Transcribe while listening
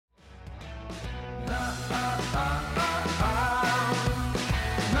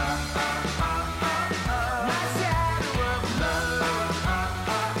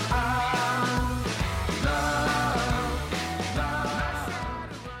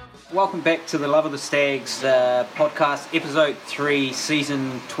Welcome back to the Love of the Stags podcast, episode 3,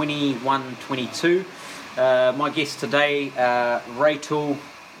 season 21-22. My guests today are Ray Toole,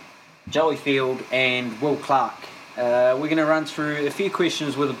 Joey Field and Will Clark. We're going to run through a few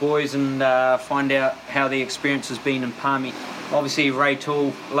questions with the boys and find out how the experience has been in Palmy. Obviously Ray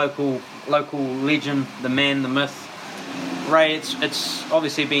Toole, local legend, the man, the myth. Ray, it's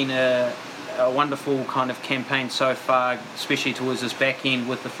obviously been a wonderful kind of campaign so far, especially towards this back end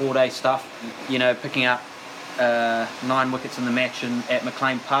with the 4-day stuff. You know, picking up 9 wickets in the match at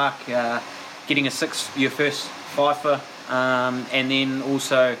McLean Park, getting your first fifer, and then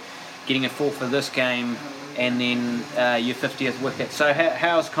also getting a 4 for this game, and then your 50th wicket. So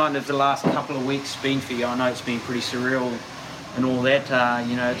how's kind of the last couple of weeks been for you? I know it's been pretty surreal and all that.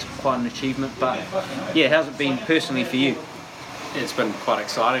 It's quite an achievement, but yeah, how's it been personally for you? It's been quite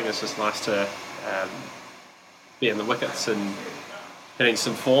exciting. It's just nice to be in the wickets and hitting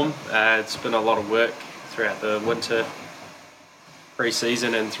some form. It's been a lot of work throughout the winter,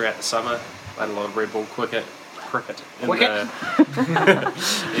 pre-season and throughout the summer. Played a lot of red ball cricket in our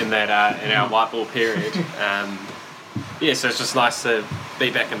white ball period. So it's just nice to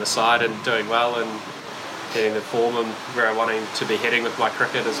be back in the side and doing well and getting the form and where I'm wanting to be heading with my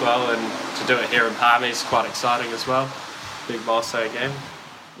cricket as well, and to do it here in Palmy is quite exciting as well. Big milestone game.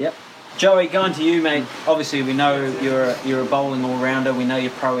 Yep. Joey, going to you, mate. Obviously, we know you're a bowling all-rounder. We know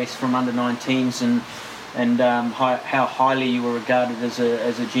your prowess from under-19s and how highly you were regarded as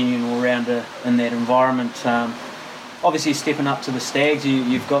a genuine all-rounder in that environment. Obviously, stepping up to the Stags,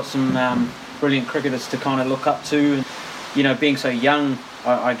 you've got some brilliant cricketers to kind of look up to. And, being so young,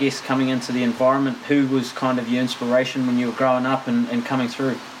 I guess coming into the environment, who was kind of your inspiration when you were growing up and coming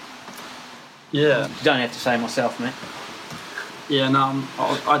through? Yeah. You don't have to say myself, mate. Yeah, no,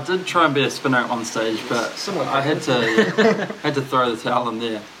 I did try and be a spinner at one stage, but I had to throw the towel in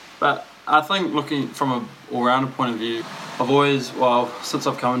there. But I think looking from an all-rounder point of view, since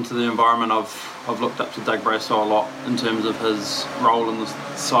I've come into the environment, I've looked up to Doug Brayshaw a lot in terms of his role in the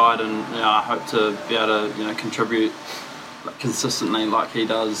side, and I hope to be able to contribute consistently like he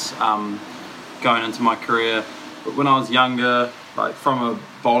does going into my career. But when I was younger, like from a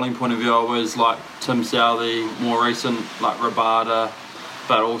bowling point of view, I always liked Tim Southey, more recent like Rabada,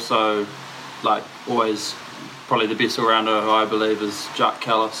 but also like always probably the best all-rounder who I believe is Jack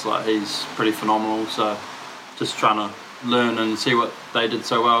Callis. Like he's pretty phenomenal, so just trying to learn and see what they did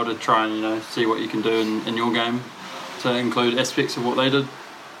so well to try and see what you can do in your game to include aspects of what they did.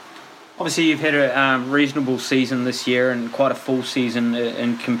 Obviously you've had a reasonable season this year and quite a full season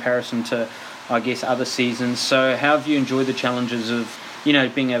in comparison to I guess other seasons. So how have you enjoyed the challenges of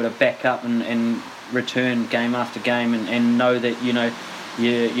being able to back up and return game after game and know that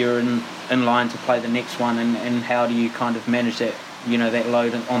you're in line to play the next one, and how do you kind of manage that that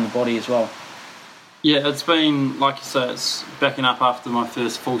load on the body as well? Yeah, it's been, like you say, it's backing up after my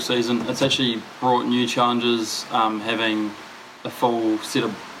first full season. It's actually brought new challenges, having a full set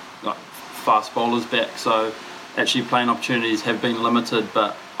of fast bowlers back, so actually playing opportunities have been limited,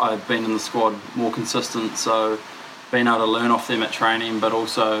 but I've been in the squad more consistent, so being able to learn off them at training, but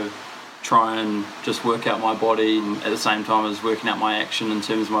also try and just work out my body and at the same time as working out my action in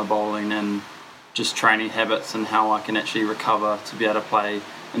terms of my bowling and just training habits and how I can actually recover to be able to play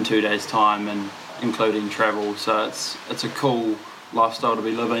in 2 days' time, and including travel. So it's a cool lifestyle to be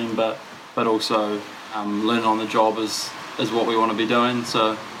living, but also learning on the job is what we want to be doing.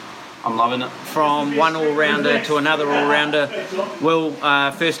 So I'm loving it. From one all-rounder to another all-rounder, Will,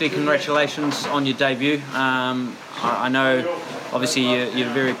 firstly, congratulations on your debut. I know, obviously, you're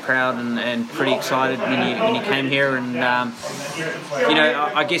very proud and pretty excited when you came here. And,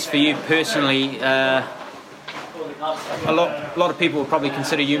 I guess for you personally, a lot of people would probably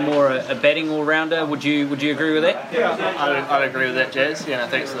consider you more a batting all-rounder. Would you agree with that? Yeah, I'd agree with that, Jazz.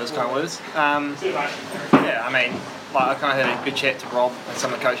 Thanks for those kind of words. I kind of had a good chat to Rob and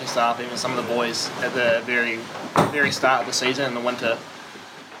some of the coaching staff, even some of the boys at the very, very start of the season in the winter.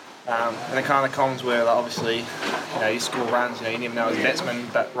 And the kind of comms were that obviously, you score runs, you never know as a batsman,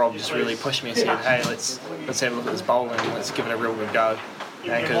 but Rob just really pushed me and said, hey, let's have a look at this bowling, let's give it a real good go.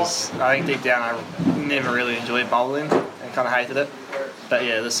 Because I think deep down I never really enjoyed bowling and kind of hated it. But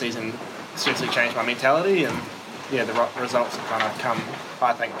this season seriously changed my mentality, and the results have kind of come,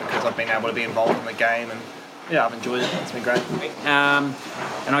 I think, because I've been able to be involved in the game, and I've enjoyed it. It's been great. And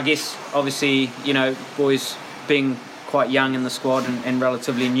I guess, obviously, boys being quite young in the squad and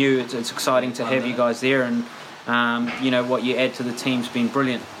relatively new, it's exciting to have you guys there, and what you add to the team's been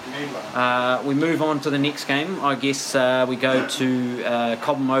brilliant. We move on to the next game. I guess we go to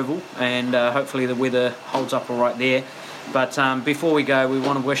Cobham Oval, and hopefully the weather holds up all right there. But before we go, we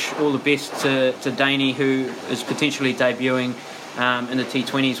want to wish all the best to Daney, who is potentially debuting in the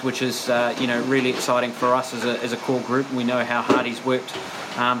T20s, which is really exciting for us as a core group. We know how hard he's worked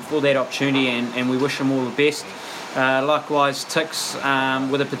for that opportunity, and we wish him all the best. Likewise, Tix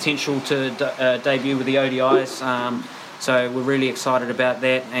with a potential to debut with the ODIs. So we're really excited about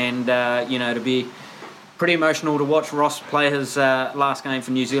that, and to be pretty emotional to watch Ross play his last game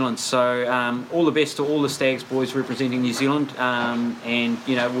for New Zealand. So all the best to all the Stags boys representing New Zealand, and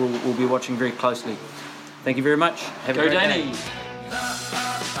we'll be watching very closely. Thank you very much. Have a great day.